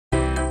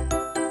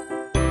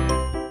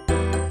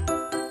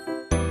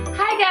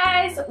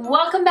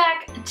welcome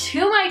back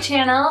to my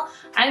channel.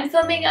 I'm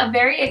filming a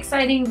very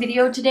exciting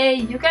video today.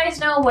 You guys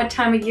know what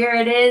time of year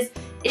it is.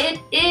 It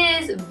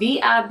is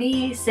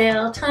VIB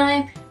sale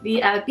time,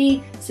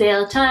 VIB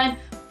sale time,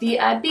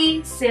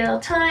 VIB sale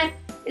time.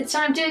 It's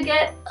time to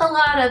get a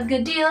lot of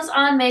good deals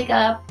on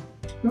makeup.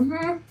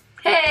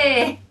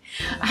 Hey,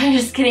 I'm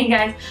just kidding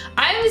guys.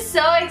 I'm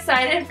so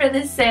excited for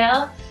this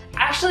sale.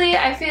 Actually,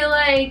 I feel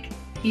like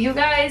you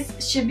guys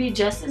should be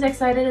just as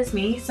excited as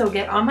me, so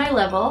get on my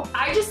level.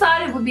 I just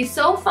thought it would be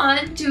so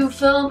fun to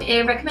film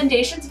a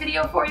recommendations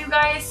video for you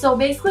guys. So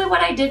basically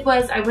what I did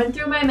was I went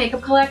through my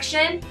makeup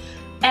collection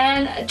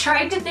and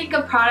tried to think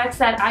of products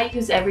that I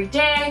use every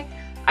day,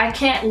 I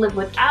can't live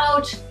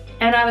without,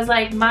 and I was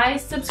like, my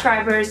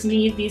subscribers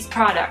need these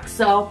products.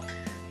 So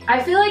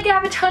I feel like I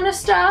have a ton of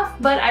stuff,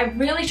 but I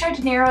really tried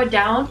to narrow it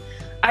down.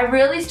 I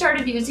really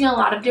started using a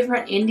lot of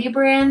different indie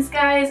brands,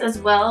 guys, as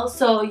well,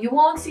 so you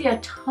won't see a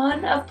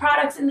ton of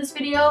products in this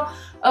video.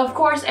 Of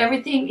course,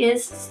 everything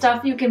is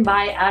stuff you can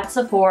buy at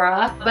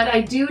Sephora, but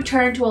I do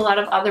turn to a lot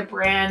of other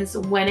brands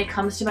when it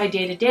comes to my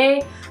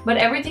day-to-day, but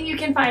everything you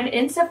can find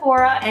in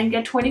Sephora and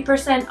get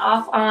 20%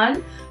 off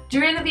on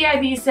during the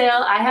VIB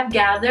sale, I have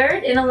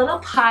gathered in a little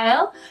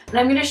pile, and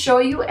I'm going to show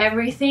you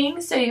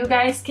everything so you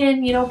guys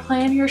can,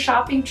 plan your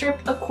shopping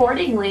trip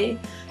accordingly.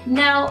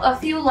 Now, a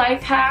few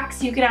life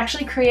hacks. You can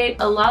actually create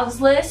a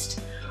loves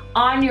list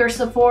on your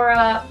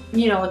Sephora,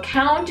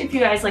 account if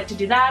you guys like to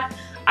do that.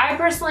 I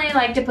personally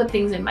like to put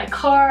things in my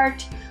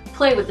cart,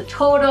 play with the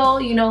total,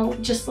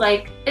 just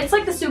like, it's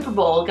like the Super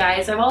Bowl,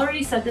 guys. I've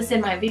already said this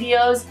in my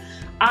videos.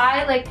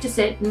 I like to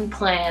sit and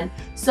plan.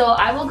 So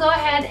I will go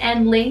ahead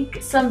and link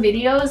some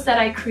videos that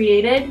I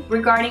created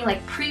regarding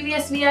like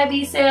previous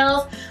VIB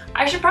sales.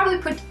 I should probably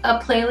put a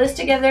playlist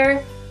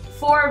together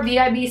for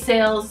VIB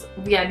sales,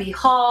 VIB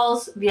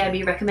hauls,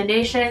 VIB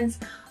recommendations.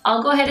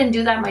 I'll go ahead and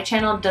do that. My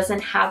channel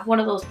doesn't have one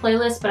of those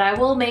playlists, but I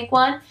will make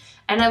one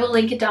and I will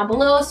link it down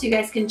below so you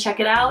guys can check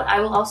it out. I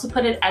will also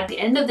put it at the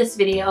end of this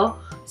video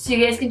so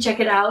you guys can check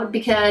it out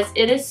because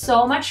it is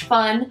so much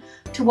fun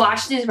to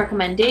watch these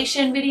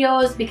recommendation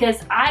videos because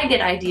I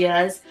get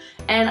ideas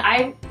and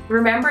I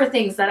remember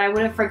things that I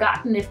would have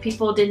forgotten if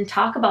people didn't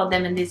talk about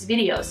them in these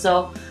videos.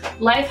 So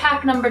life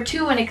hack number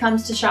 2 when it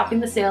comes to shopping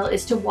the sale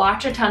is to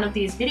watch a ton of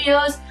these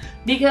videos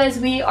because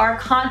we are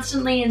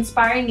constantly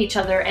inspiring each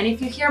other, and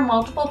if you hear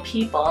multiple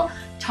people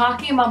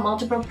talking about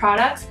multiple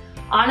products,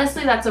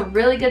 honestly that's a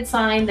really good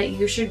sign that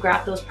you should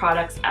grab those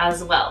products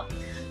as well.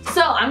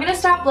 So I'm gonna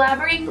stop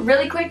blabbering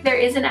really quick. There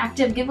is an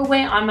active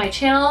giveaway on my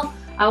channel.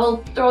 I will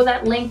throw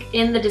that link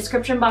in the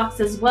description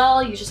box as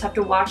well. You just have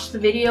to watch the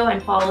video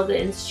and follow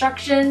the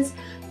instructions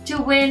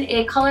to win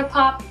a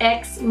ColourPop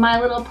X My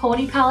Little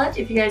Pony palette.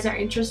 If you guys are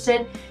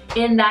interested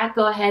in that,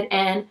 go ahead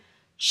and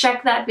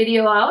check that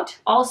video out.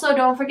 Also,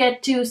 don't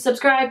forget to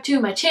subscribe to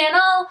my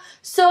channel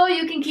so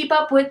you can keep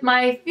up with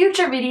my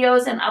future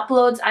videos and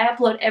uploads. I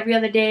upload every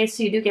other day,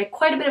 so you do get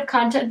quite a bit of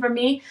content from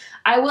me.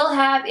 I will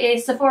have a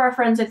Sephora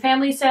Friends and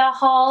Family sale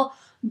haul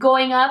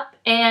going up,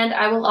 and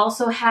I will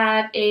also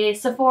have a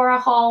Sephora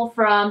haul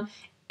from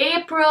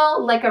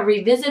April, like a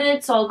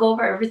revisited, so I'll go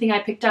over everything I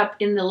picked up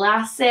in the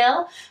last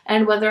sale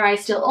and whether I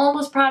still own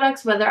those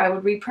products, whether I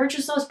would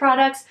repurchase those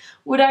products,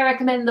 would I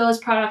recommend those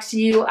products to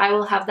you. I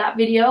will have that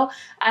video,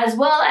 as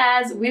well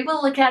as we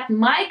will look at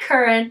my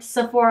current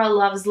Sephora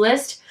loves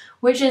list,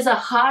 which is a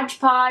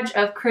hodgepodge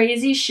of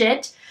crazy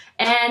shit.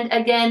 And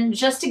again,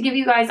 just to give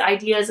you guys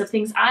ideas of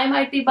things I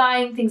might be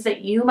buying, things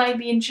that you might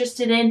be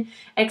interested in,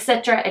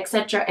 etc,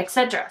 etc,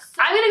 etc.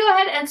 I'm gonna go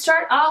ahead and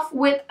start off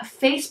with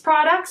face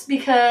products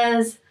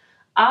because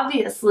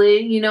obviously,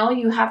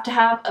 you have to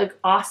have an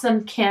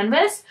awesome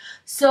canvas.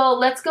 So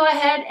let's go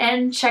ahead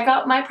and check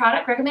out my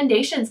product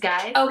recommendations,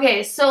 guys.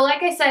 Okay, so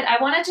like I said,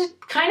 I wanted to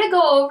kind of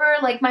go over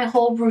like my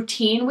whole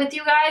routine with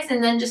you guys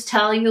and then just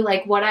tell you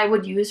like what I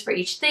would use for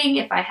each thing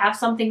if I have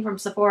something from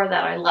Sephora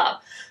that I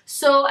love.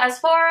 So as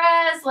far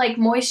as like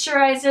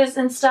moisturizers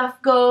and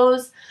stuff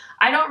goes,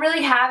 I don't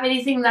really have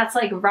anything that's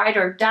like ride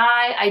or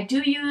die. I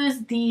do use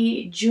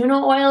the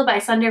Juno oil by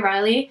Sunday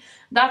Riley.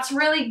 That's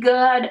really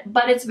good,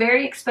 but it's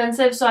very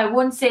expensive, so I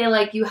wouldn't say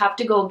like you have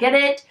to go get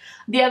it.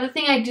 The other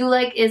thing I do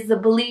like is the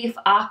Belief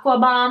Aqua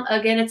Bomb.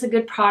 Again, it's a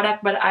good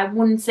product, but I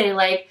wouldn't say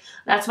like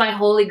that's my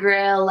holy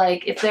grail.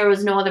 Like if there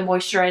was no other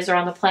moisturizer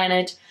on the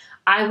planet,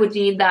 I would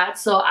need that.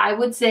 So I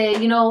would say,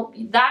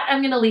 that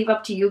I'm going to leave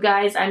up to you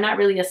guys. I'm not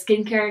really a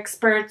skincare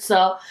expert,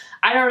 so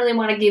I don't really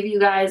want to give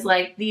you guys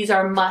like these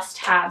are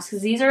must-haves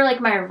because these are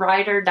like my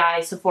ride or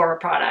die Sephora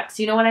products.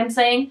 You know what I'm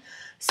saying?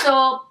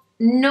 So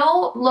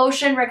no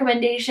lotion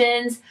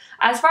recommendations.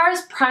 As far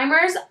as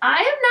primers, I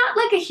am not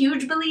like a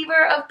huge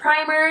believer of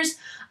primers.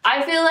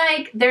 I feel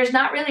like there's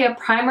not really a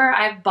primer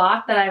I've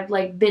bought that I've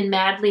like been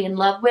madly in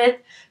love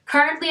with.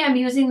 Currently, I'm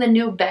using the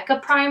new Becca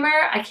primer.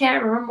 I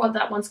can't remember what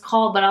that one's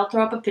called, but I'll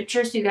throw up a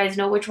picture so you guys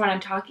know which one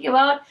I'm talking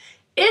about.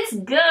 It's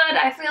good.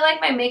 I feel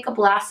like my makeup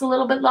lasts a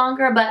little bit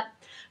longer, but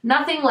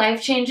nothing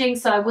life-changing,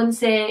 so I wouldn't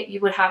say you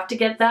would have to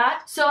get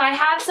that. So I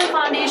have some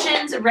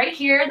foundations right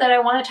here that I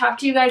want to talk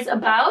to you guys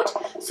about.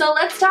 So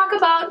let's talk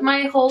about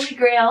my Holy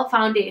Grail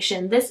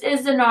foundation. This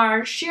is the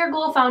NARS Sheer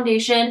Glow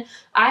Foundation.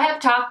 I have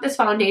talked this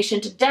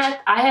foundation to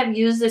death. I have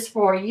used this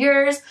for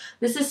years.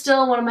 This is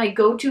still one of my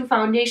go-to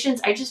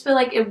foundations. I just feel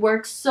like it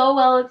works so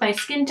well with my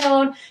skin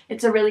tone.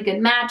 It's a really good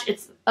match.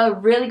 It's a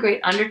really great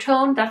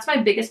undertone. That's my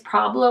biggest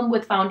problem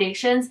with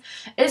foundations,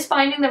 is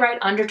finding the right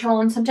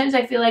undertone. Sometimes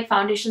I feel like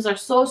foundations are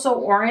so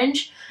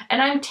orange,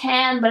 and I'm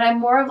tan, but I'm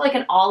more of like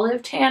an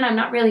olive tan. I'm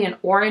not really an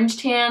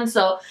orange tan,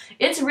 so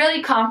it's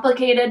really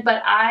complicated,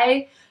 but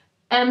I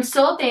am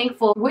so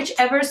thankful.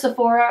 Whichever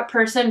Sephora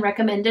person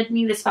recommended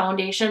me this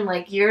foundation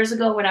like years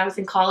ago when I was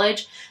in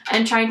college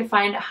and trying to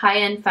find a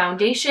high-end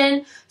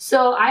foundation.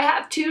 So I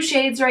have two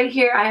shades right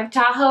here. I have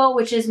Tahoe,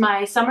 which is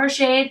my summer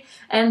shade,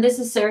 and this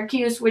is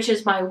Syracuse, which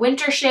is my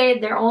winter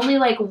shade. They're only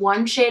like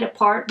one shade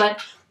apart,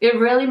 but it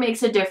really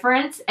makes a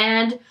difference.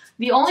 And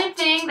the only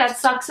thing that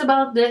sucks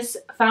about this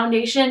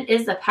foundation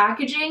is the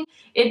packaging.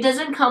 It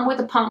doesn't come with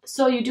a pump,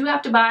 so you do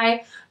have to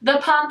buy the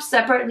pump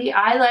separately.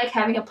 I like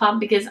having a pump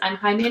because I'm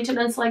high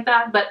maintenance like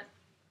that, but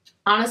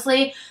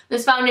honestly,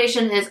 this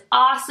foundation is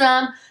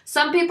awesome.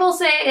 Some people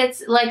say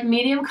it's like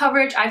medium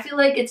coverage. I feel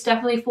like it's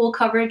definitely full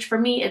coverage. For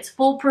me, it's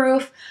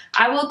foolproof.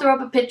 I will throw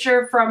up a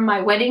picture from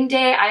my wedding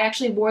day. I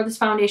actually wore this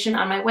foundation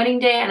on my wedding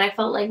day, and I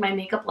felt like my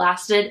makeup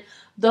lasted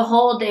the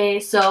whole day.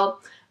 So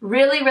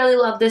really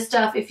love this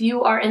stuff. If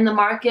you are in the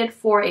market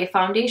for a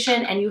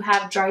foundation and you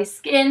have dry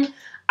skin,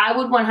 I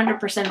would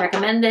 100%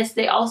 recommend this.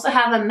 They also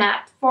have a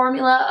matte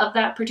formula of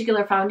that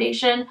particular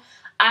foundation.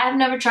 I've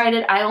never tried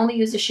it. I only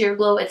use the Sheer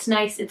Glow. It's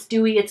nice, it's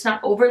dewy, it's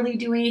not overly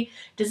dewy,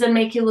 doesn't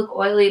make you look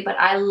oily, but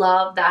I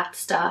love that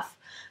stuff.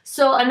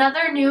 So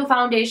another new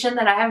foundation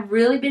that I have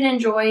really been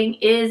enjoying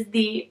is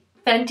the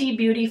Fenty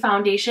Beauty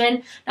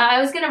foundation. Now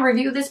I was going to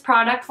review this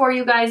product for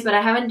you guys, but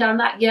I haven't done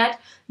that yet.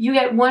 You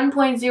get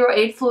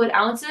 1.08 fluid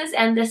ounces,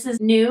 and this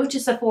is new to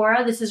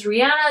Sephora. This is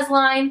Rihanna's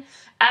line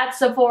at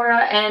Sephora,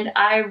 and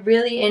I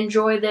really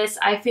enjoy this.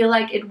 I feel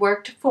like it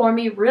worked for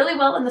me really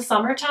well in the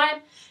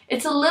summertime.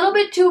 It's a little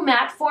bit too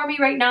matte for me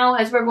right now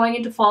as we're going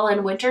into fall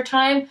and winter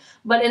time,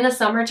 but in the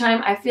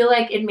summertime, I feel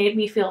like it made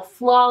me feel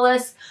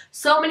flawless.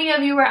 So many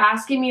of you were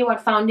asking me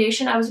what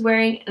foundation I was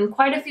wearing in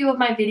quite a few of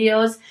my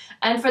videos,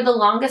 and for the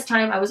longest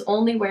time, I was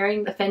only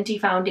wearing the Fenty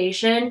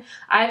foundation.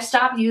 I've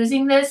stopped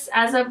using this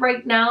as of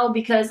right now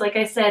because, like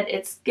I said,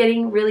 it's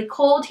getting really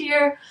cold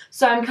here,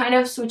 so I'm kind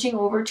of switching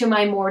over to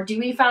my more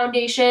dewy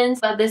foundations,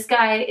 but this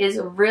guy is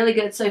really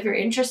good. So if you're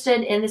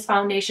interested in this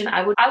foundation,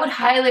 I would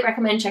highly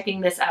recommend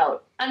checking this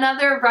out.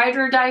 Another ride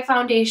or die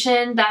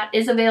foundation that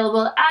is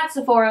available at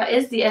Sephora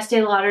is the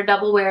Estee Lauder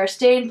Double Wear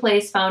Stay in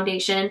Place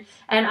foundation,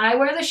 and I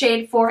wear the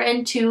shade 4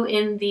 and 2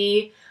 in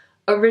the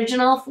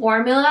original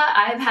formula.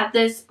 I've had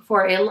this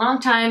for a long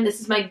time. This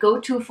is my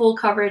go-to full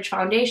coverage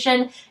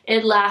foundation.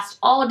 It lasts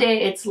all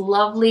day. It's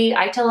lovely.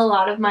 I tell a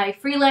lot of my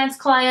freelance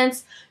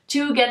clients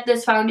to get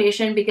this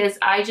foundation because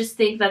I just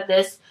think that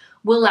this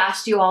will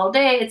last you all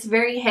day. It's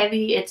very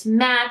heavy. It's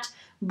matte.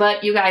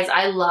 But you guys,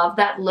 I love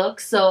that look,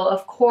 so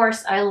of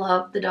course I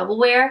love the Double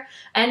Wear.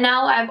 And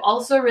now I've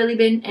also really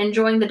been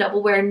enjoying the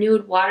Double Wear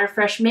Nude Water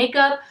Fresh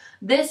Makeup.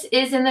 This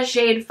is in the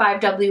shade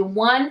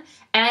 5W1,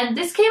 and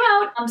this came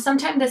out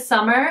sometime this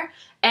summer,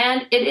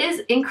 and it is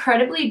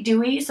incredibly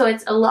dewy, so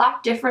it's a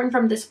lot different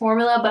from this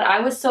formula, but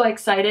I was so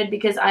excited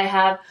because I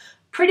have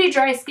pretty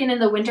dry skin in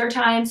the winter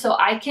time, so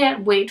I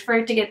can't wait for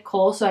it to get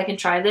cold so I can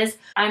try this.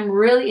 I'm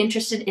really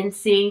interested in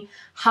seeing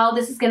how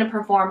this is going to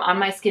perform on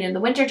my skin in the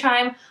winter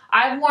time.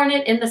 I've worn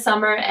it in the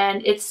summer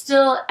and it's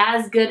still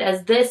as good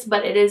as this,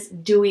 but it is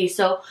dewy,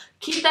 so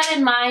keep that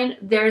in mind.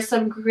 There's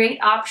some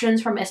great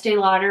options from Estee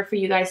Lauder for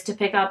you guys to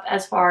pick up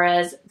as far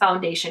as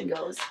foundation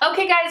goes.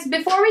 Okay guys,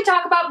 before we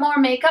talk about more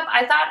makeup,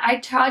 I thought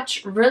I'd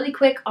touch really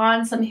quick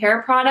on some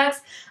hair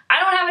products. I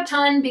don't have a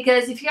ton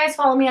because if you guys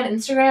follow me on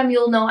Instagram,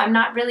 you'll know I'm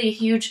not really a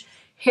huge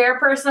hair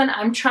person.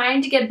 I'm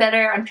trying to get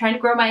better. I'm trying to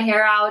grow my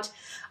hair out.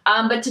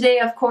 But today,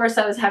 of course,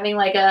 I was having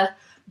like a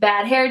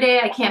bad hair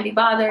day. I can't be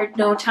bothered,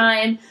 no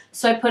time.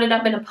 So I put it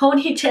up in a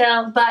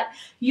ponytail. But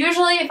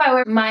usually if I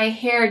wear my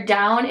hair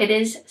down, it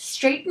is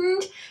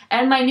straightened.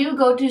 And my new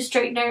go-to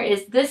straightener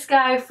is this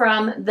guy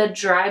from the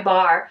Dry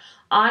Bar.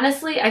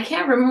 Honestly, I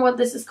can't remember what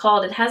this is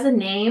called. It has a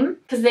name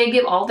because they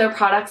give all their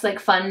products like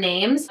fun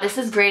names. This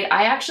is great.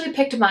 I actually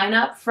picked mine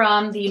up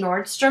from the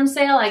Nordstrom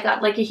sale. I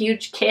got like a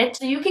huge kit.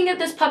 So you can get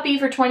this puppy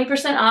for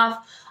 20%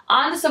 off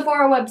on the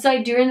Sephora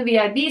website during the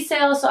VIB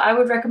sale. So I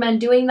would recommend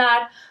doing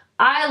that.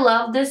 I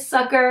love this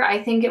sucker.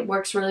 I think it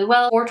works really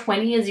well.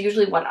 $4.20 is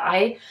usually what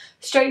I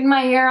straighten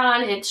my hair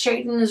on. It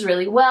straightens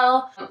really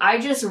well. I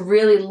just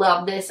really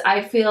love this.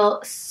 I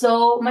feel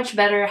so much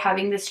better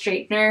having this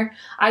straightener.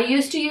 I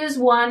used to use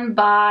one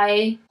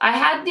by, I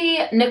had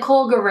the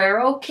Nicole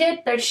Guerrero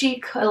kit that she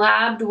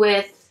collabed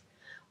with,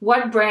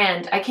 what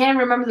brand? I can't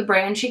remember the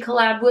brand she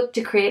collabed with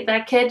to create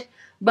that kit,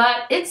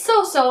 but it's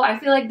so-so. I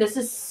feel like this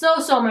is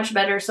so much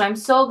better, so I'm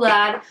so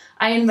glad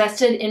I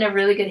invested in a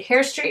really good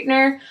hair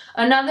straightener.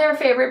 Another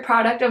favorite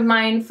product of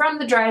mine from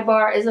the Dry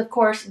Bar is, of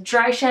course,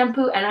 dry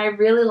shampoo, and I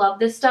really love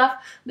this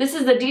stuff. This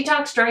is the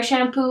Detox Dry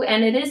Shampoo,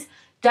 and it is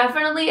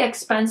definitely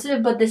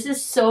expensive, but this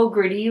is so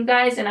gritty, you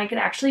guys, and I can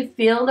actually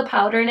feel the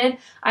powder in it.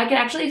 I can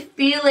actually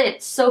feel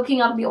it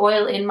soaking up the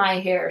oil in my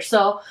hair.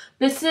 So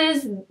this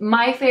is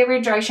my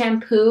favorite dry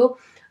shampoo.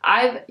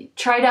 I've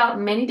tried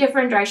out many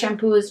different dry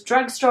shampoos,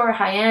 drugstore,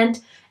 high-end,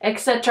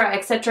 etc.,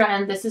 etc.,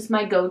 and this is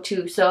my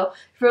go-to. So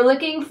if you're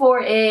looking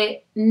for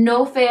a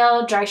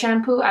no-fail dry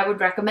shampoo, I would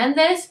recommend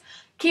this.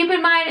 Keep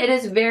in mind, it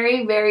is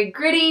very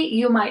gritty.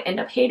 You might end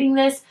up hating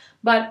this,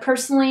 but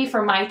personally,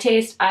 for my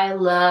taste, I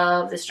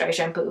love this dry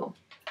shampoo.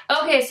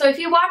 Okay, so if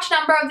you watch a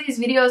number of these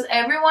videos,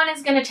 everyone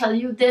is going to tell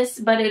you this,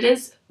 but it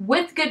is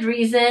with good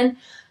reason.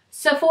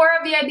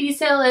 Sephora VIB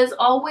sale is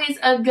always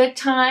a good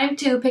time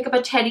to pick up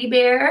a teddy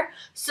bear,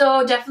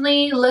 so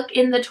definitely look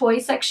in the toy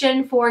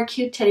section for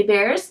cute teddy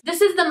bears.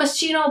 This is the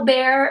Moschino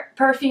Bear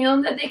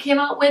perfume that they came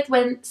out with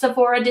when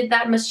Sephora did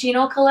that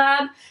Moschino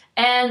collab,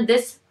 and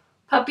this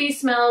puppy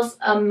smells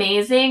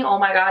amazing. Oh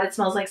my god, it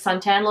smells like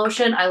suntan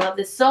lotion. I love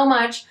this so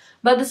much.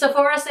 But the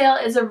Sephora sale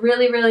is a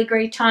really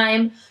great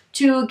time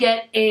to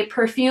get a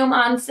perfume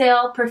on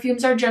sale.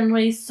 Perfumes are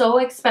generally so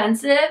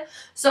expensive,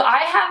 so I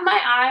have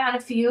my eye on a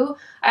few.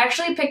 I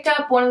actually picked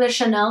up one of the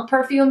Chanel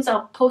perfumes.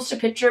 I'll post a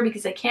picture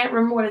because I can't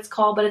remember what it's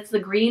called, but it's the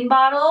green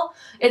bottle.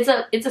 It's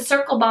a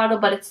circle bottle,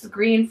 but it's the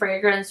green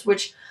fragrance,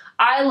 which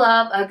I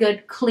love a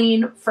good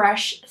clean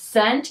fresh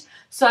scent.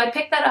 So I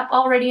picked that up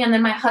already, and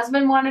then my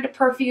husband wanted a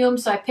perfume,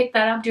 so I picked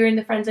that up during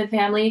the Friends and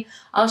Family.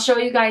 I'll show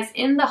you guys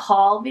in the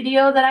haul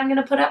video that I'm going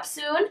to put up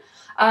soon.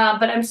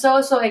 But I'm so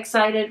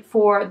excited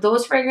for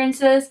those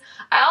fragrances.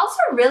 I also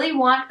really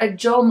want a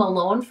Jo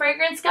Malone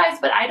fragrance, guys,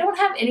 but I don't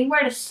have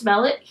anywhere to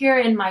smell it here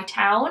in my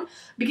town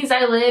because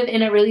I live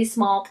in a really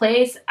small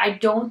place. I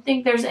don't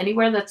think there's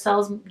anywhere that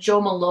sells Jo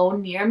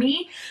Malone near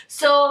me.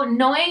 So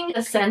knowing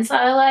the scents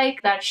I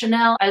like, that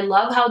Chanel, I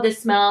love how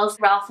this smells.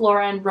 Ralph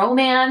Lauren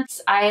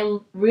Romance, I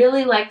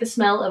really like the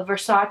smell of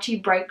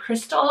Versace Bright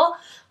Crystal.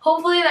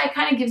 Hopefully that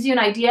kind of gives you an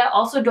idea.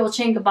 Also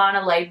Dolce &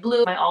 Gabbana Light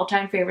Blue, my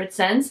all-time favorite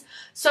scents.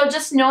 So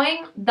just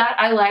knowing that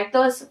I like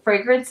those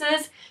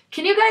fragrances,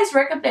 can you guys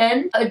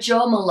recommend a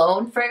Jo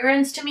Malone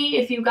fragrance to me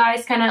if you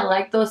guys kind of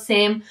like those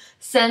same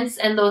scents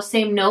and those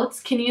same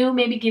notes? Can you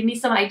maybe give me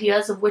some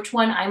ideas of which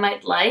one I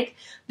might like?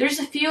 There's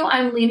a few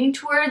I'm leaning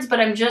towards, but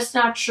I'm just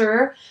not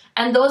sure.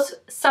 And those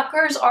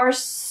suckers are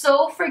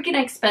so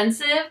freaking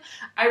expensive.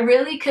 I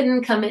really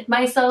couldn't commit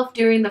myself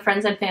during the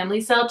Friends and Family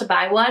sale to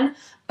buy one,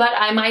 but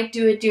I might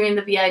do it during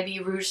the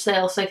VIB Rouge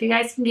sale. So if you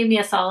guys can give me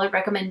a solid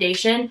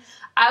recommendation,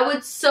 I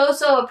would so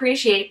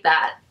appreciate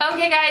that.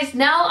 Okay guys,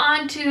 now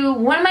on to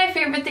one of my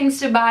favorite things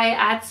to buy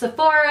at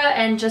Sephora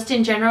and just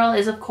in general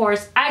is, of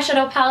course,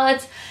 eyeshadow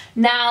palettes.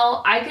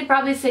 Now, I could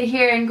probably sit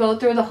here and go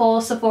through the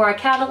whole Sephora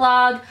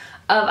catalog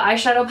of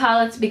eyeshadow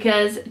palettes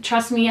because,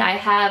 trust me, I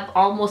have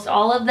almost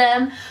all of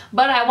them,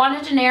 but I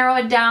wanted to narrow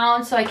it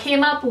down, so I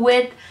came up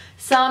with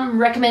some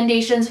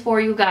recommendations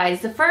for you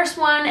guys. The first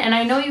one, and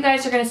I know you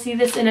guys are going to see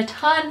this in a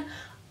ton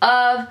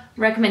of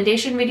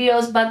recommendation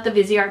videos, but the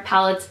Viseart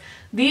palettes.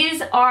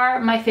 These are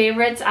my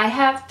favorites. I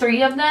have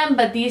 3 of them,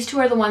 but these 2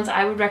 are the ones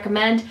I would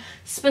recommend.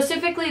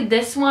 Specifically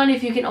this one,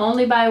 if you can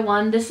only buy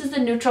one. This is the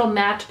Neutral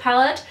Matte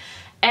palette,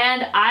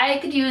 and I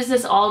could use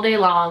this all day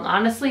long.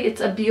 Honestly,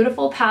 it's a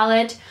beautiful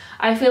palette.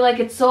 I feel like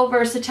it's so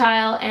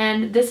versatile,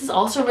 and this is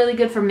also really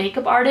good for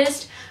makeup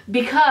artists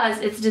because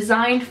it's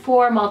designed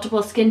for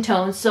multiple skin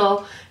tones.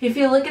 So if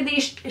you look at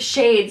these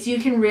shades, you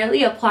can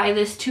really apply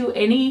this to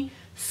any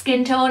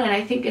skin tone, and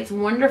I think it's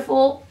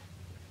wonderful.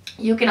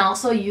 You can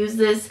also use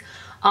this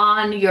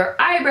on your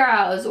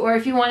eyebrows, or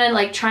if you want to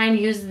like try and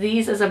use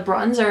these as a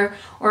bronzer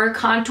or a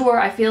contour.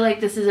 I feel like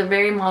this is a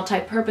very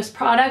multi-purpose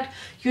product.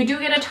 You do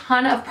get a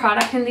ton of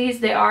product in these.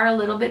 They are a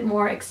little bit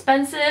more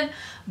expensive,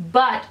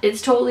 but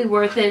it's totally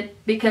worth it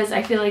because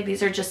I feel like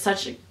these are just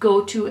such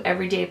go-to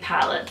everyday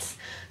palettes.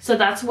 So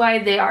that's why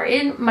they are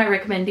in my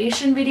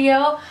recommendation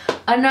video.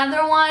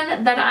 Another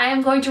one that I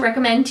am going to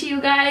recommend to you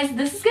guys,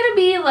 this is gonna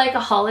be like a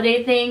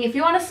holiday thing. If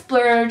you want to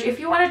splurge, if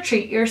you want to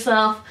treat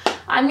yourself,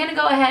 I'm gonna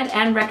go ahead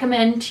and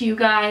recommend to you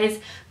guys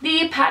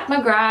the Pat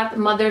McGrath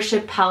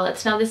Mothership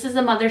palettes. Now this is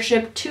the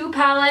Mothership 2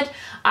 palette.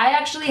 I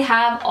actually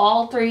have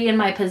all 3 in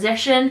my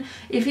possession.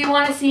 If you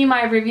want to see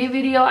my review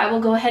video, I will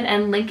go ahead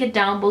and link it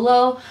down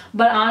below.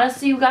 But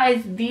honestly, you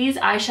guys, these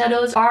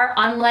eyeshadows are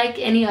unlike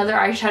any other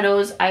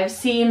eyeshadows I've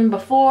seen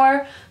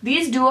before.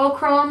 These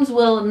duochromes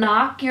will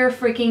knock your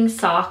freaking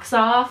socks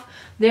off.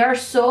 They are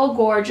so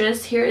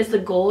gorgeous. Here is the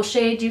gold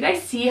shade. Do you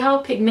guys see how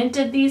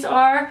pigmented these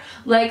are?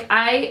 Like,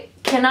 I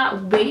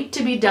cannot wait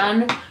to be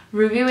done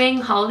reviewing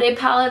holiday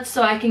palettes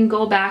so I can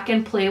go back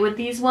and play with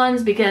these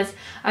ones because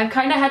I've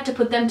kind of had to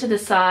put them to the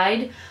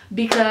side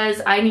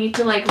because I need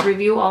to like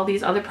review all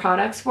these other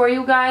products for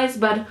you guys.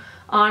 But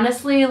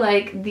honestly,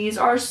 like, these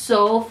are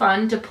so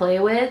fun to play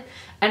with,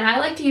 and I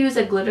like to use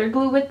a glitter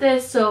glue with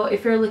this. So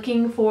if you're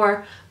looking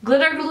for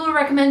glitter glue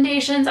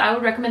recommendations, I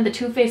would recommend the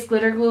Too Faced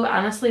glitter glue.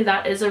 Honestly,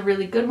 that is a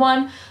really good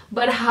one.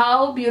 But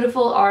how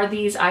beautiful are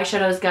these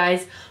eyeshadows,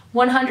 guys?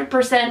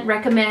 100%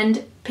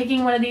 recommend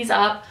picking one of these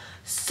up.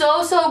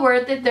 So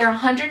worth it. They're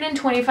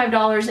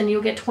 $125 and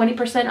you'll get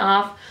 20%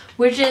 off,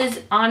 which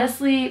is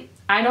honestly,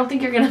 I don't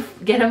think you're gonna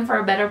get them for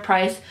a better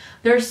price.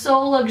 They're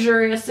so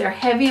luxurious, they're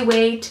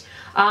heavyweight,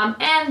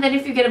 and then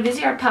if you get a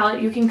Viseart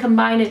palette, you can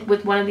combine it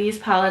with one of these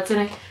palettes. And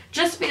I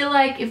just feel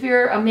like if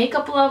you're a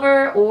makeup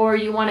lover or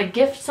you want to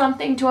gift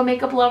something to a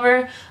makeup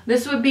lover,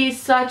 this would be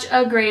such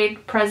a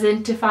great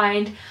present to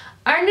find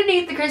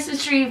underneath the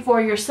Christmas tree for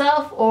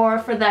yourself or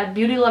for that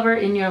beauty lover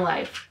in your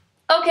life.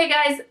 Okay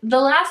guys, the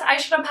last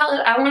eyeshadow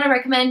palette I want to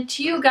recommend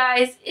to you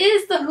guys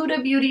is the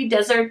Huda Beauty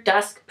Desert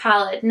Dusk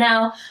palette.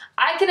 Now,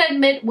 I can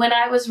admit when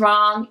I was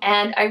wrong,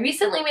 and I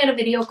recently made a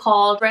video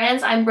called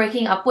Brands I'm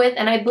Breaking Up With,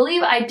 and I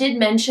believe I did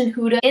mention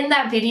Huda in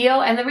that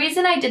video, and the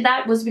reason I did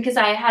that was because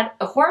I had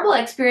a horrible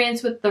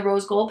experience with the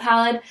Rose Gold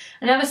palette,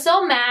 and I was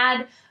so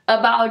mad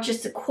about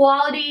just the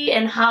quality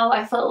and how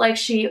I felt like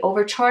she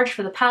overcharged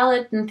for the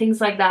palette and things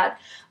like that.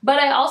 But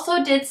I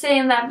also did say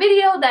in that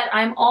video that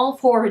I'm all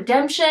for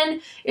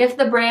redemption. If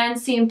the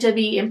brands seem to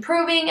be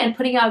improving and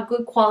putting out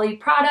good quality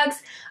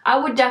products, I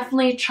would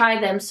definitely try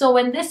them. So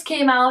when this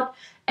came out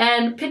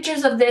and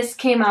pictures of this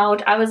came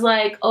out, I was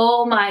like,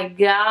 oh my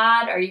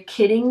god, are you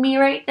kidding me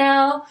right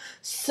now?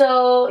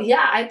 So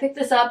yeah, I picked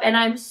this up and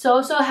I'm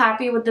so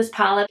happy with this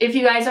palette. If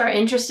you guys are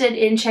interested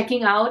in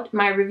checking out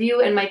my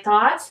review and my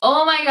thoughts,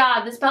 oh my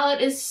god, this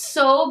palette is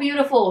so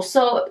beautiful.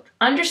 So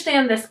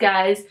understand this,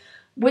 guys.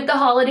 With the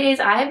holidays,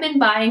 I have been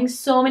buying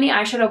so many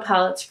eyeshadow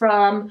palettes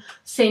from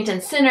Saint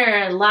and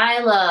Sinner,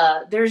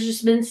 Lila. There's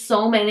just been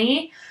so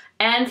many.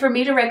 And for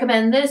me to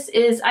recommend this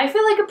is, I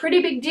feel like a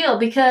pretty big deal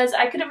because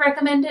I could have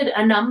recommended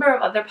a number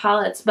of other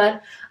palettes,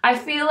 but I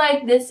feel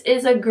like this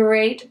is a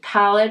great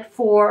palette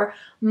for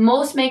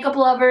most makeup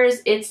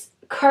lovers. It's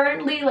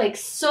currently like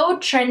so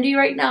trendy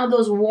right now,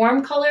 those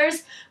warm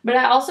colors, but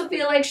I also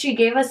feel like she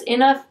gave us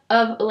enough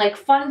of like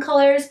fun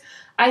colors.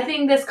 I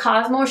think this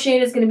Cosmo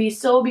shade is going to be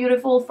so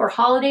beautiful for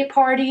holiday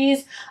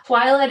parties.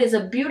 Twilight is a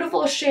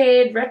beautiful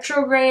shade,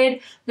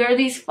 retrograde. There are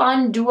these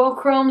fun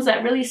duochromes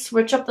that really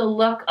switch up the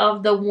look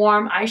of the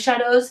warm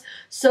eyeshadows.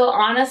 So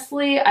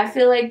honestly, I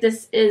feel like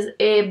this is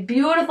a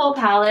beautiful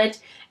palette,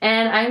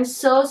 and I'm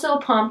so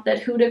pumped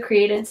that Huda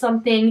created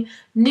something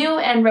new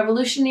and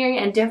revolutionary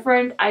and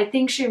different. I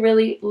think she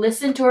really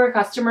listened to her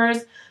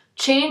customers,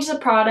 changed the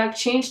product,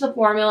 changed the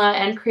formula,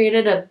 and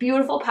created a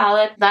beautiful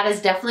palette that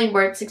is definitely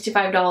worth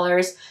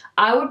 $65.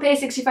 I would pay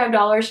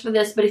 $65 for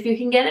this, but if you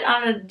can get it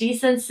on a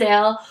decent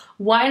sale,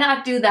 why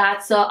not do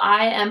that? So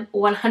I am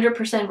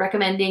 100%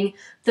 recommending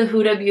the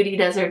Huda Beauty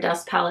Desert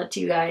Dust palette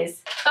to you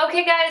guys.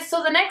 Okay guys,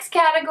 so the next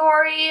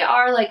category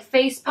are like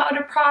face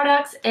powder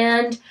products,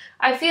 and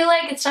I feel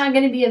like it's not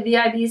going to be a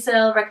VIB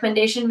sale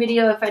recommendation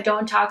video if I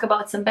don't talk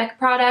about some Becca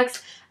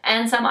products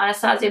and some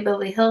Anastasia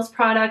Beverly Hills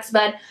products,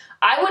 but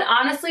I would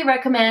honestly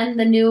recommend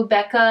the new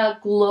Becca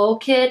Glow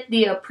Kit,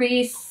 the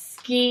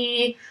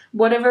Après-Ski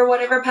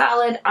whatever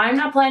palette. I'm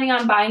not planning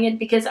on buying it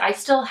because I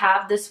still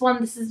have this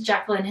one. This is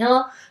Jaclyn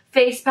Hill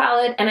face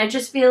palette, and I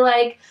just feel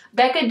like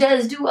Becca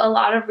does do a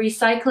lot of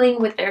recycling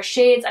with their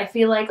shades. I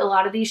feel like a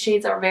lot of these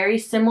shades are very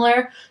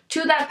similar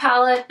to that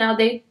palette. Now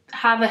they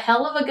have a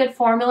hell of a good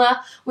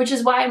formula, which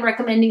is why I'm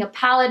recommending a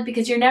palette,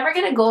 because you're never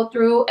going to go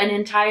through an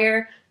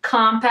entire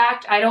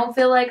compact. I don't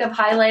feel like a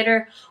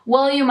highlighter.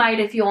 Well, you might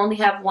if you only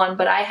have one,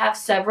 but I have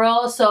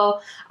several, so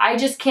I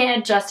just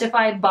can't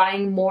justify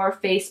buying more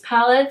face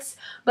palettes.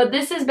 But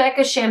this is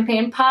Becca's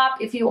Champagne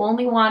Pop. If you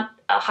only want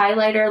a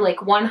highlighter,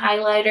 like one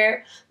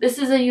highlighter, this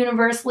is a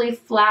universally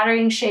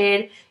flattering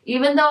shade.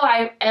 Even though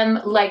I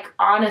am like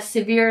on a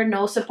severe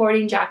no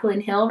supporting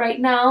Jaclyn Hill right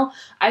now,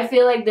 I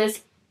feel like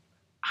this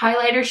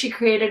highlighter she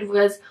created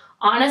was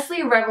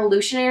honestly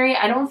revolutionary.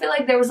 I don't feel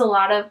like there was a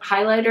lot of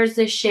highlighters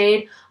this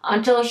shade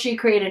until she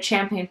created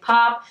Champagne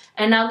Pop,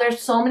 and now there's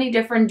so many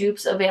different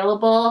dupes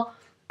available.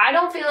 I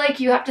don't feel like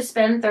you have to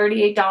spend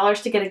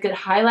 $38 to get a good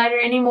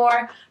highlighter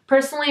anymore.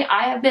 Personally,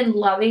 I have been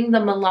loving the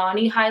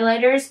Milani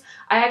highlighters.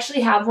 I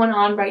actually have one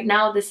on right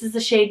now. This is the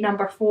shade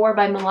number 4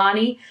 by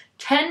Milani.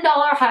 $10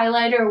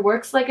 highlighter,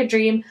 works like a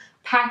dream.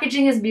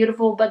 Packaging is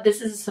beautiful, but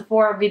this is a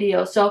Sephora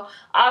video, so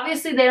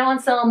obviously they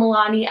don't sell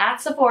Milani at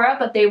Sephora,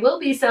 but they will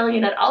be selling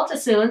it at Ulta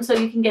soon, so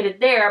you can get it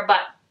there. But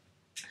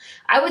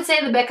I would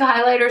say the Becca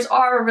highlighters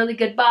are a really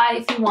good buy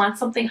if you want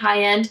something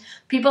high-end.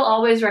 People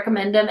always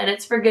recommend them, and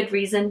it's for good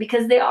reason,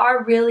 because they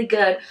are really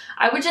good.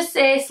 I would just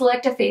say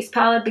select a face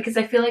palette, because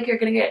I feel like you're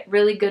going to get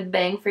really good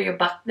bang for your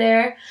buck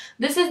there.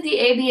 This is the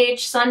ABH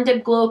Sun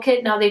Dip Glow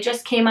Kit. Now, they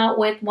just came out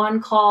with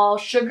one called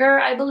Sugar,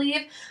 I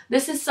believe.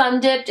 This is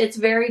sun-dipped. It's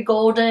very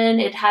golden.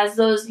 It has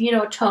those, you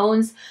know,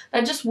 tones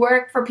that just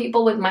work for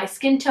people with my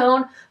skin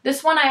tone.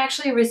 This one I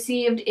actually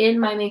received in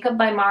my Makeup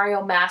by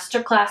Mario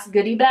Masterclass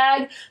goodie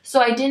bag,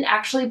 so I didn't actually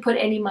actually put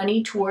any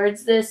money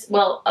towards this.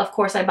 Well, of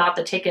course I bought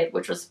the ticket,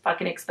 which was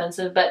fucking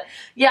expensive, but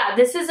yeah,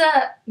 this is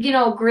a, you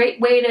know, great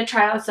way to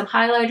try out some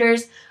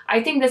highlighters.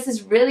 I think this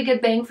is really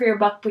good bang for your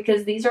buck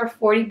because these are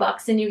 40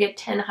 bucks and you get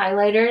 10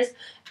 highlighters.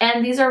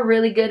 And these are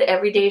really good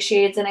everyday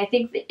shades, and I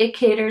think it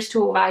caters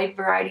to a wide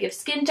variety of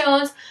skin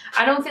tones.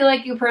 I don't feel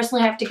like you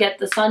personally have to get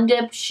the Sun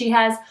Dip. She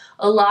has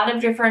a lot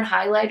of different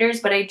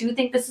highlighters, but I do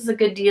think this is a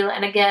good deal.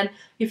 And again,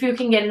 if you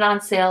can get it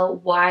on sale,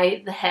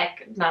 why the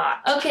heck not?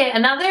 Okay,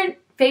 another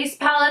face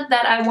palette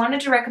that I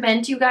wanted to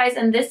recommend to you guys,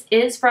 and this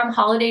is from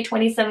Holiday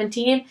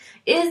 2017,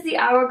 is the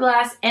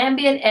Hourglass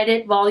Ambient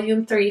Edit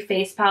Volume 3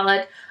 face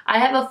palette. I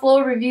have a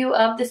full review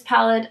of this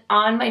palette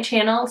on my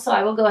channel, so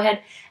I will go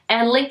ahead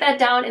and link that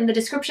down in the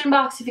description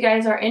box if you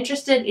guys are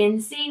interested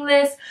in seeing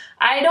this.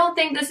 I don't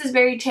think this is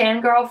very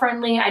tan girl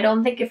friendly. I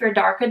don't think if you're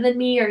darker than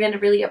me, you're going to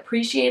really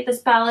appreciate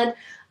this palette.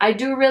 I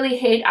do really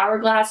hate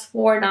Hourglass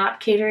for not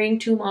catering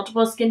to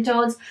multiple skin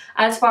tones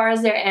as far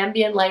as their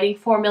ambient lighting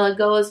formula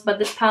goes, but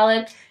this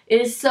palette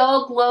is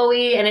so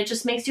glowy and it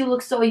just makes you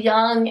look so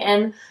young,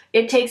 and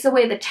it takes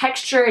away the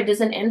texture. It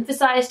doesn't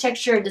emphasize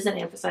texture. It doesn't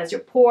emphasize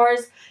your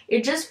pores.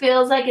 It just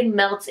feels like it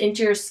melts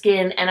into your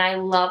skin, and I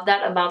love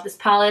that about this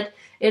palette.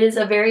 It is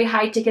a very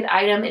high ticket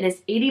item. It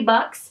is 80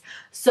 bucks.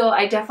 So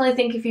I definitely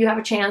think if you have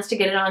a chance to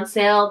get it on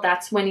sale,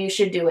 that's when you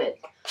should do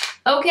it.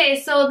 Okay,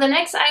 so the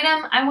next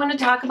item I want to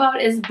talk about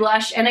is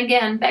blush. And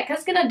again,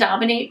 Becca's going to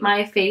dominate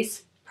my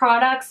face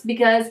products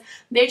because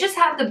they just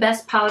have the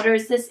best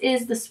powders. This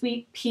is the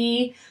Sweet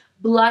Pea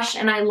blush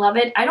and I love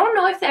it. I don't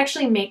know if they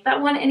actually make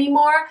that one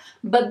anymore,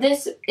 but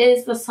this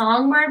is the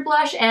Songbird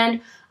blush,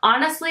 and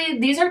honestly,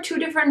 these are two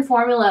different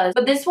formulas,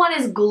 but this one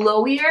is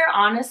glowier.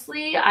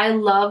 Honestly, I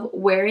love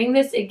wearing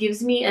this. It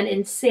gives me an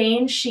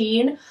insane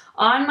sheen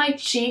on my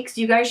cheeks.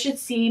 You guys should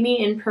see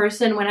me in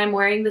person when I'm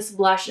wearing this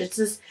blush. It's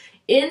just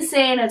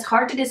insane. It's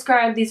hard to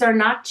describe. These are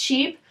not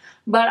cheap,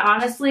 but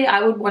honestly,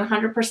 I would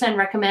 100%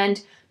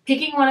 recommend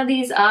picking one of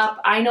these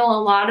up. I know a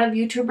lot of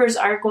YouTubers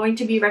are going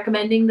to be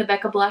recommending the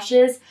Becca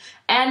blushes,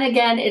 and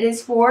again, it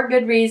is for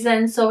good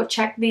reason, so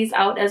check these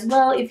out as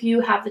well if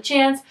you have the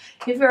chance,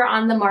 if you're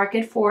on the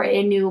market for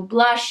a new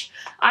blush.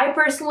 I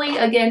personally,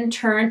 again,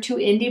 turn to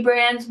indie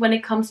brands when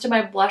it comes to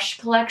my blush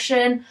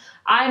collection.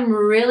 I'm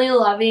really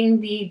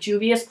loving the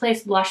Juvia's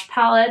Place blush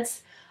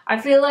palettes. I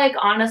feel like,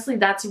 honestly,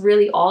 that's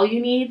really all you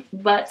need,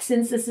 but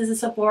since this is a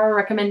Sephora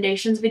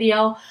recommendations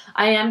video,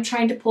 I am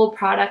trying to pull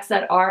products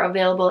that are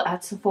available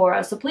at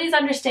Sephora. So please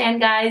understand,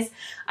 guys,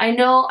 I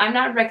know I'm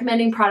not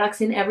recommending products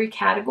in every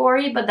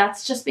category, but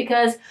that's just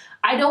because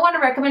I don't want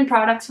to recommend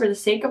products for the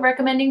sake of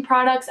recommending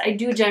products. I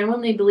do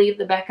genuinely believe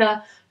the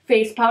Becca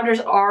face powders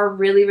are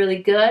really,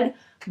 really good.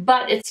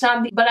 But it's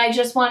not, but I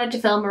just wanted to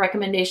film a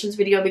recommendations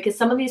video because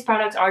some of these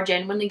products are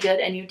genuinely good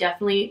and you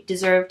definitely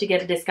deserve to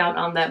get a discount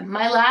on them.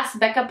 My last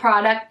Becca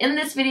product in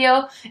this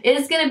video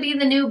is going to be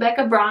the new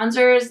Becca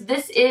bronzers.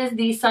 This is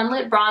the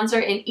Sunlit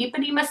Bronzer in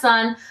Ipanema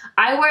Sun.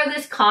 I wear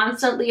this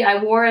constantly.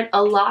 I wore it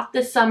a lot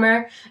this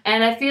summer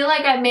and I feel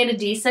like I've made a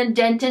decent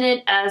dent in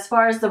it. As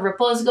far as the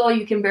ripples go,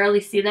 you can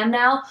barely see them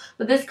now,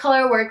 but this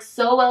color works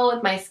so well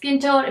with my skin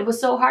tone. It was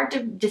so hard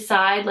to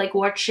decide like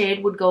what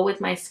shade would go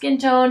with my skin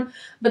tone,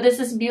 but this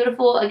is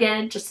beautiful.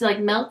 Again, it just like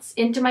melts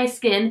into my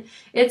skin.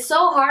 It's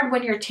so hard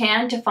when you're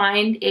tan to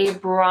find a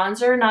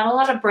bronzer. Not a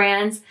lot of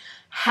brands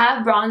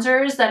have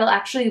bronzers that'll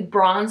actually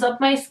bronze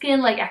up my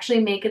skin, like actually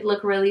make it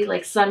look really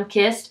like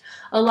sun-kissed.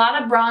 A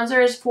lot of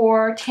bronzers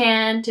for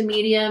tan to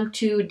medium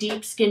to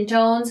deep skin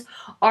tones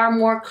are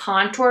more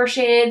contour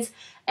shades,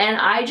 and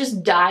I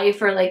just die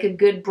for like a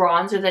good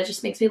bronzer that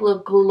just makes me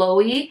look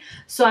glowy.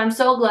 So I'm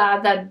so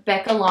glad that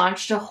Becca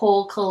launched a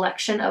whole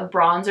collection of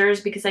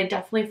bronzers because I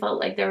definitely felt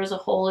like there was a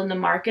hole in the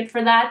market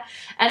for that.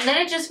 And then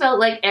it just felt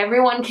like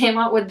everyone came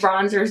out with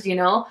bronzers, you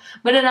know.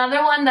 But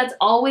another one that's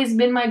always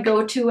been my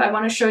go-to I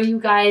want to show you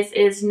guys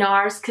is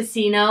NARS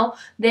Casino.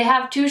 They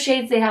have two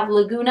shades. They have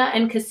Laguna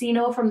and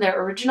Casino from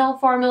their original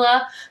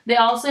formula. They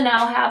also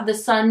now have the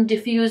Sun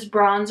Diffuse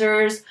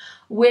bronzers,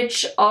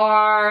 which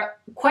are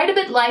quite a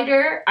bit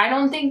lighter. I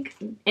don't think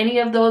any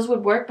of those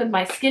would work with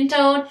my skin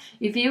tone.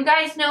 If you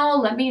guys know,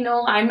 let me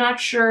know. I'm not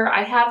sure.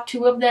 I have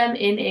two of them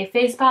in a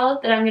face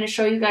palette that I'm going to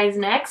show you guys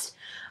next,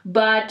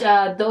 but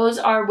those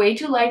are way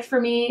too light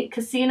for me.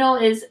 Casino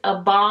is a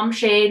bomb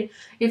shade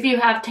if you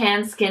have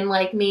tan skin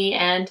like me,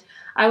 and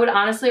I would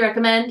honestly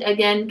recommend,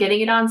 again,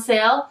 getting it on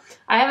sale.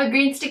 I have a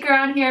green sticker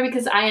on here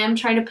because I am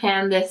trying to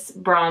pan this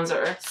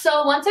bronzer.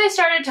 So once I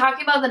started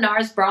talking about the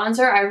NARS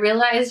bronzer, I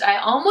realized I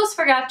almost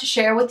forgot to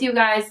share with you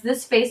guys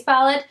this face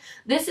palette.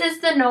 This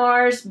is the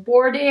NARS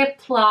Borde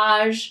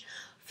Plage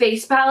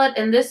face palette,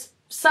 and this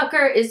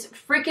sucker is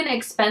freaking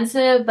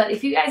expensive, but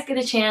if you guys get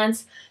a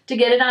chance to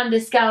get it on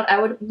discount, I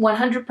would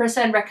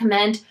 100%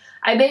 recommend.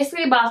 I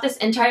basically bought this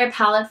entire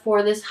palette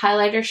for this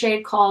highlighter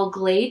shade called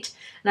Glate,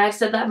 and I've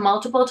said that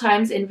multiple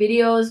times in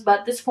videos,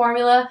 but this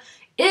formula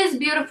is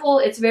beautiful.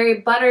 It's very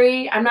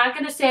buttery. I'm not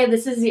going to say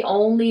this is the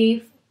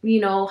only,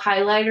 you know,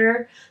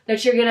 highlighter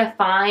that you're going to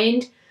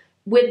find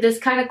with this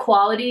kind of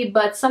quality,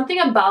 but something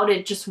about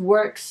it just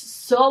works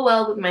so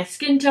well with my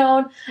skin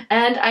tone.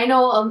 And I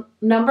know a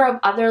number of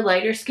other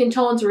lighter skin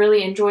tones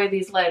really enjoy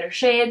these lighter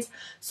shades.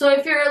 So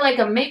if you're like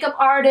a makeup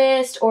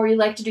artist or you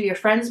like to do your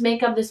friend's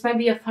makeup, this might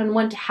be a fun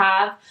one to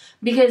have,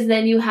 because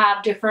then you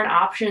have different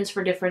options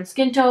for different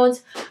skin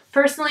tones.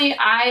 Personally,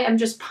 I am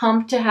just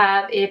pumped to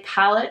have a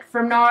palette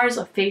from NARS,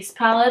 a face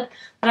palette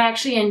that I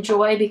actually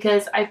enjoy,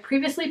 because I've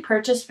previously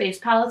purchased face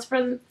palettes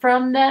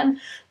from them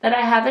that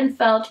I haven't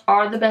felt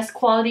are the best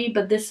quality,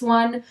 but this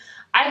one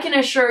I can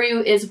assure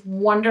you is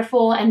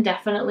wonderful and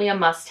definitely a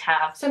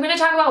must-have. So I'm going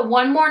to talk about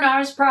one more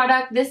NARS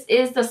product. This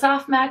is the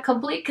Soft Matte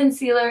Complete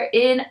Concealer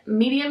in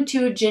Medium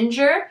 2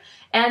 Ginger.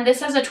 And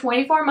this has a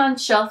 24-month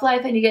shelf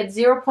life, and you get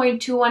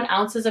 0.21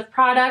 ounces of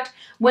product.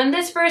 When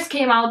this first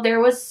came out,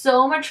 there was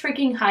so much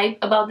freaking hype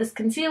about this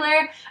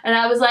concealer, and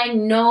I was like,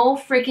 no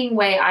freaking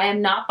way. I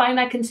am not buying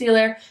that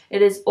concealer.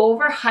 It is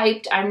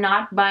overhyped. I'm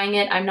not buying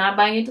it. I'm not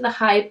buying into the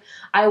hype.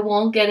 I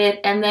won't get it.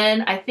 And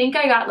then I think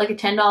I got like a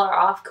 $10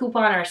 off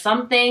coupon or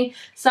something.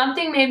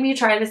 Something made me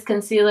try this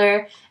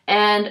concealer.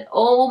 And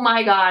oh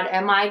my god,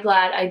 am I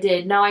glad I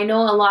did. Now I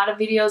know a lot of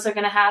videos are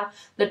going to have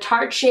the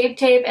Tarte Shape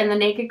Tape and the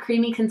Naked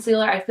Creamy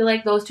Concealer. I feel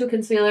like those two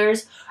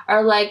concealers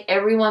are like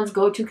everyone's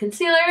go-to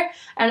concealer.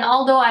 And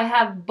although I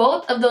have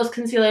both of those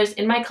concealers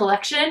in my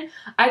collection,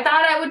 I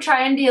thought I would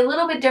try and be a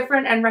little bit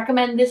different and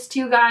recommend this to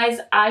you guys.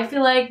 I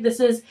feel like this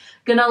is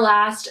gonna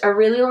last a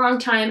really long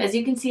time. As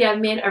you can see, I've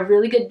made a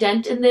really good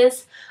dent in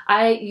this.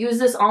 I use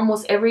this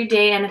almost every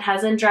day and it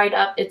hasn't dried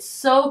up. It's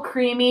so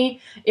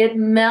creamy. It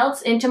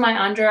melts into my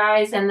under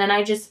eyes, and then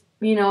I just,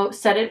 you know,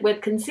 set it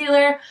with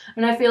concealer,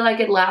 and I feel like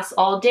it lasts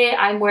all day.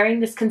 I'm wearing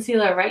this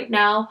concealer right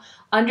now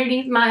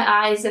underneath my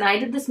eyes, and I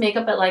did this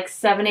makeup at like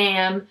 7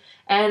 a.m.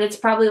 and it's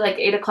probably like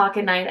 8 o'clock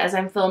at night as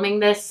I'm filming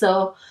this.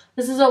 So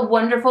this is a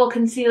wonderful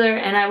concealer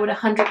and I would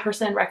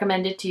 100%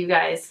 recommend it to you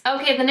guys.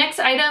 Okay, the next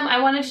item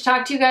I wanted to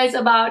talk to you guys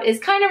about is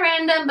kind of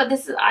random, but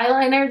this is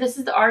eyeliner. This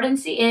is the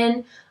Ardency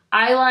In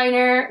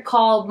eyeliner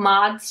called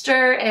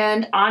Modster,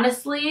 and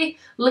honestly,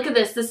 look at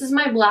this. This is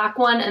my black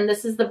one and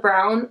this is the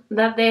brown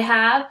that they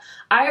have.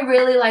 I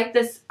really like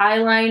this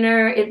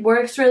eyeliner. It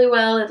works really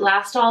well. It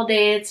lasts all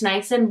day. It's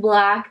nice and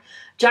black.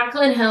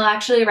 Jaclyn Hill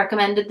actually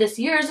recommended this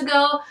years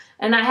ago,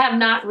 and I have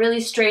not really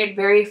strayed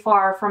very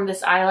far from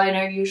this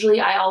eyeliner.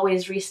 Usually I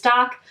always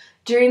restock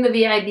during the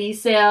VIB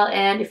sale,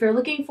 and if you're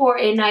looking for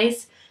a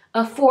nice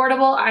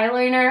affordable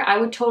eyeliner, I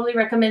would totally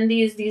recommend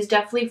these. These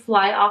definitely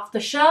fly off the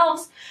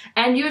shelves,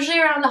 and usually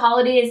around the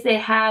holidays they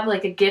have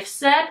like a gift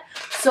set,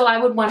 so I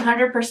would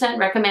 100%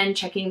 recommend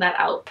checking that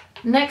out.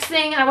 Next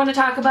thing I want to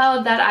talk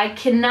about that I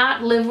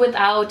cannot live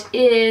without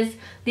is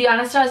the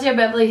Anastasia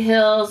Beverly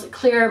Hills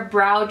Clear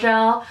Brow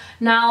Gel.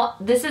 Now,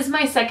 this is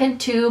my second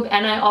tube,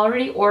 and I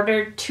already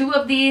ordered 2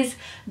 of these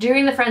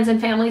during the Friends and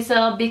Family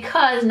sale,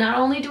 because not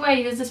only do I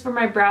use this for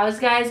my brows,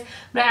 guys,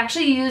 but I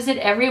actually use it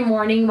every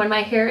morning when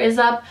my hair is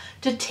up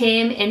to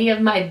tame any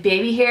of my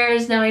baby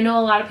hairs. Now, I know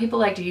a lot of people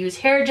like to use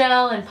hair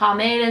gel and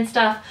pomade and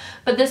stuff,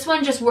 but this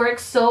one just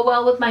works so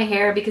well with my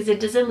hair because it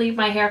doesn't leave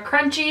my hair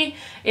crunchy.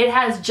 It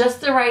has just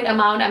the right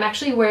amount. I'm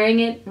actually wearing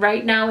it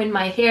right now in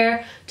my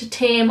hair to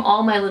tame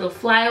all my little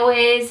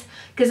flyaways,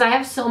 because I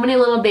have so many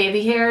little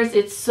baby hairs.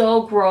 It's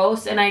so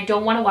gross, and I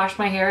don't want to wash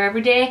my hair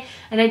every day,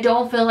 and I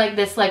don't feel like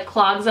this like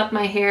clogs up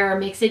my hair or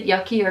makes it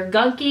yucky or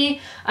gunky.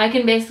 I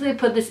can basically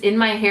put this in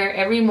my hair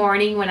every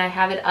morning when I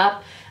have it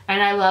up,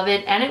 and I love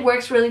it, and it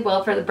works really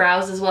well for the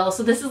brows as well.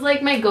 So this is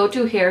like my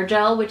go-to hair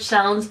gel, which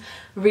sounds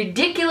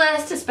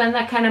ridiculous to spend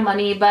that kind of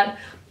money, but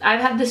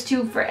I've had this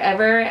tube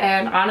forever,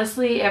 and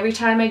honestly, every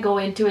time I go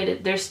into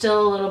it, there's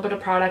still a little bit of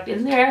product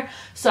in there.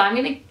 So I'm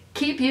gonna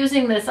keep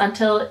using this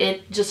until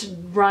it just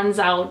runs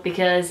out,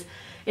 because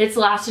it's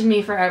lasted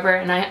me forever,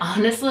 and I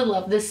honestly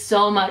love this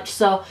so much.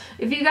 So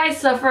if you guys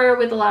suffer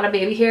with a lot of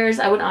baby hairs,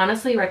 I would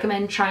honestly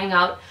recommend trying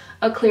out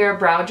a clear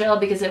brow gel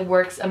because it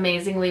works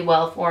amazingly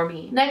well for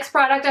me. Next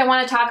product I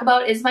want to talk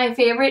about is my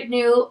favorite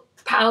new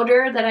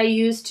powder that I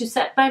use to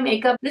set my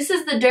makeup. This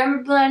is the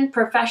Dermablend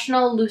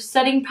Professional Loose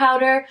Setting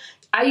Powder.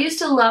 I used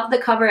to love the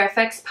Cover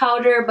FX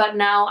powder, but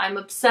now I'm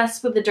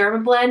obsessed with the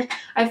Dermablend.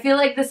 I feel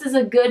like this is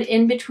a good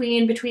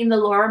in-between between the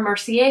Laura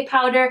Mercier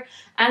powder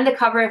and the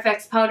Cover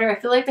FX powder. I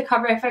feel like the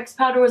Cover FX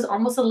powder was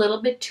almost a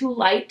little bit too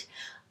light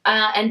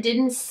and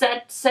didn't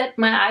set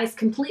my eyes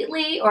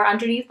completely or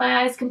underneath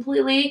my eyes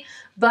completely.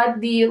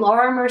 But the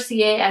Laura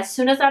Mercier, as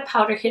soon as that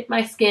powder hit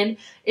my skin,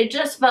 it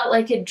just felt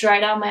like it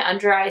dried out my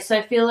under eye. So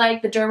I feel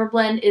like the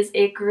Dermablend is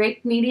a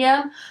great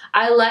medium.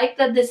 I like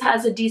that this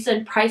has a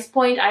decent price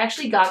point. I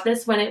actually got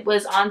this when it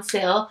was on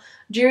sale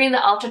during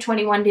the Ultra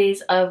 21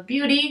 Days of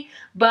Beauty.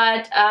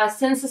 But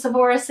since the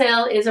Sephora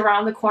sale is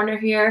around the corner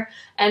here,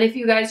 and if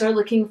you guys are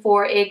looking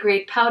for a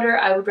great powder,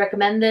 I would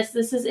recommend this.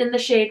 This is in the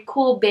shade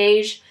Cool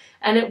Beige,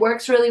 and it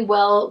works really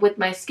well with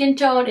my skin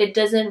tone. It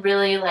doesn't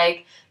really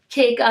like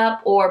cake up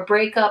or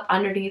break up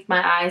underneath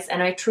my eyes,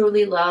 and I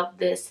truly love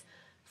this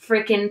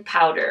freaking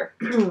powder.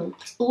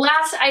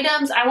 Last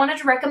items I wanted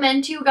to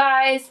recommend to you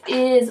guys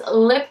is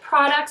lip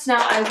products.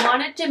 Now I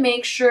wanted to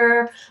make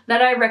sure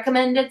that I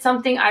recommended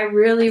something I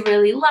really,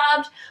 really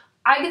loved.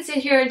 I could sit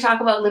here and talk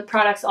about lip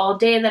products all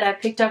day that I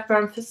picked up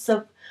from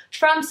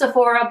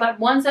Sephora, but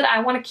ones that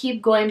I want to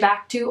keep going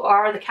back to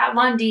are the Kat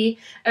Von D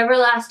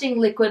Everlasting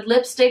Liquid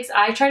Lipsticks.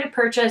 I try to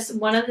purchase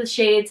one of the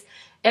shades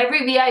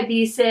every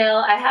VIB sale.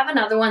 I have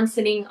another one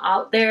sitting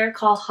out there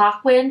called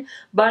Hawkwind,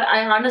 but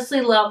I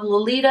honestly love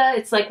Lolita.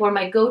 It's like one of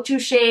my go-to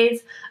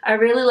shades. I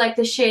really like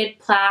the shade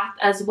Plath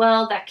as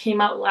well that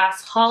came out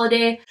last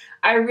holiday.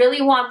 I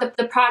really want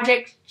the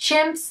Project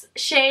Chimps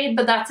shade,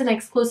 but that's an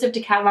exclusive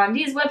to Kat Von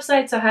D's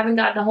website, so I haven't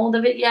gotten a hold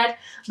of it yet.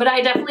 But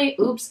I definitely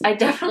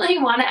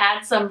want to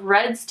add some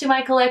reds to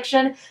my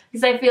collection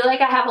because I feel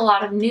like I have a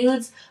lot of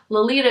nudes.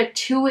 Lolita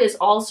 2 is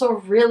also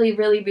really,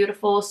 really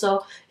beautiful.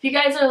 So if you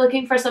guys are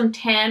looking for some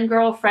tan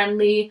girl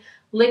friendly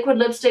liquid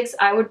lipsticks,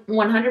 I would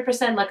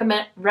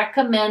 100%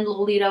 recommend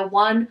Lolita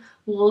 1,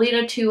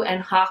 Lolita 2,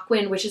 and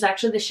Hawkwind, which is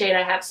actually the shade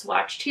I have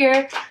swatched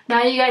here.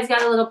 Now you guys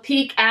got a little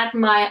peek at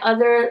my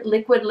other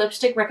liquid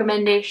lipstick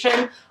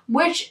recommendation,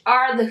 which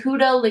are the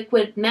Huda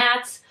Liquid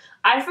Mattes.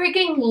 I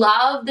freaking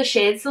love the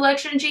shade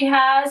selection she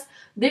has.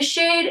 This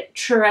shade,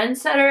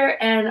 Trendsetter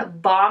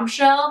and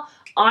Bombshell,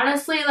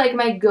 honestly, like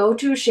my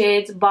go-to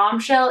shades.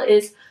 Bombshell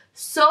is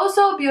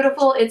so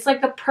beautiful. It's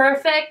like the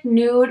perfect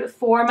nude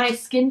for my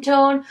skin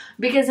tone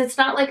because it's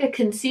not like a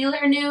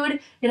concealer nude.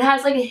 It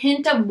has like a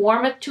hint of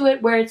warmth to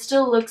it where it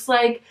still looks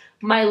like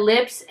my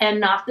lips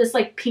and not this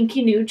like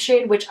pinky nude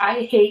shade, which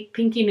I hate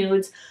pinky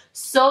nudes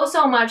so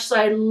much. So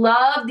I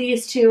love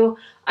these two.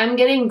 I'm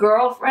getting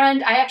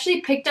Girlfriend. I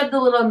actually picked up the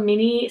little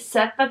mini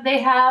set that they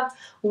have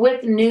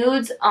with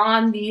nudes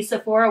on the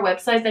Sephora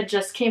website that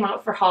just came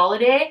out for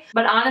holiday.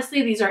 But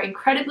honestly, these are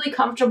incredibly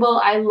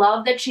comfortable. I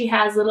love that she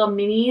has little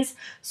minis,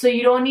 so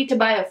you don't need to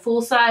buy a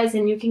full size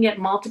and you can get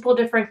multiple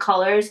different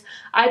colors.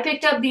 I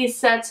picked up these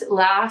sets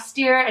last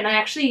year and I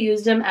actually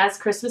used them as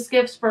Christmas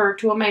gifts for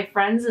 2 of my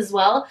friends as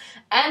well.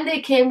 And they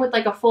came with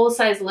like a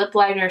full-size lip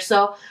liner.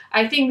 So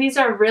I think these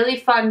are really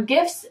fun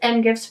gifts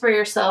and gifts for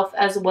yourself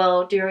as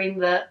well during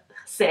the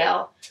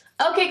sale.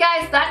 Okay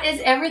guys, that is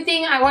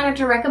everything I wanted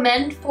to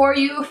recommend for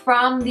you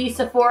from the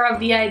Sephora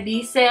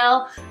VIB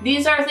sale.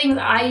 These are things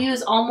I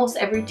use almost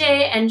every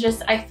day and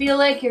just I feel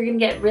like you're gonna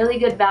get really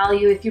good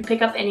value if you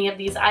pick up any of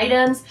these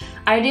items.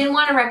 I didn't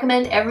want to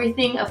recommend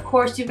everything. Of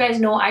course, you guys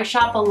know I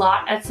shop a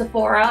lot at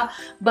Sephora,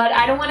 but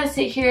I don't want to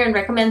sit here and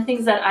recommend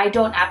things that I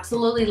don't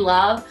absolutely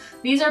love.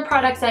 These are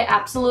products I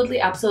absolutely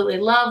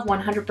love,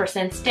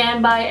 100%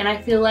 stand by, and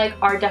I feel like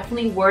are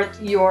definitely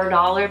worth your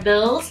dollar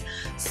bills.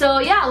 So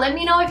yeah, let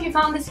me know if you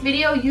found this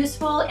video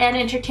useful and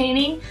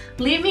entertaining.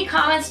 Leave me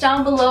comments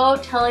down below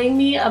telling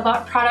me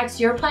about products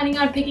you're planning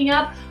on picking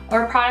up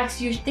or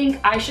products you think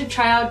I should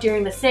try out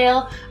during the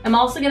sale. I'm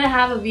also gonna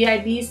have a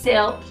VIB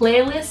sale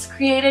playlist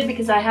created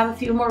because I have a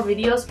few more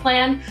videos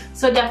planned.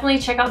 So definitely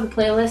check out the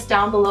playlist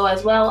down below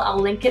as well. I'll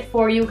link it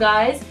for you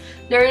guys.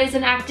 There is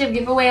an active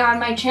giveaway on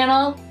my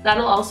channel.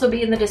 That'll also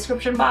be in the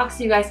description box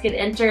so you guys can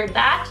enter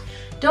that.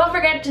 Don't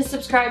forget to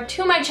subscribe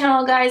to my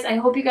channel, guys. I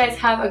hope you guys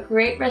have a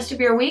great rest of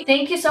your week.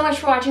 Thank you so much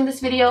for watching this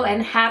video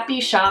and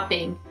happy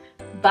shopping.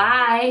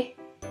 Bye!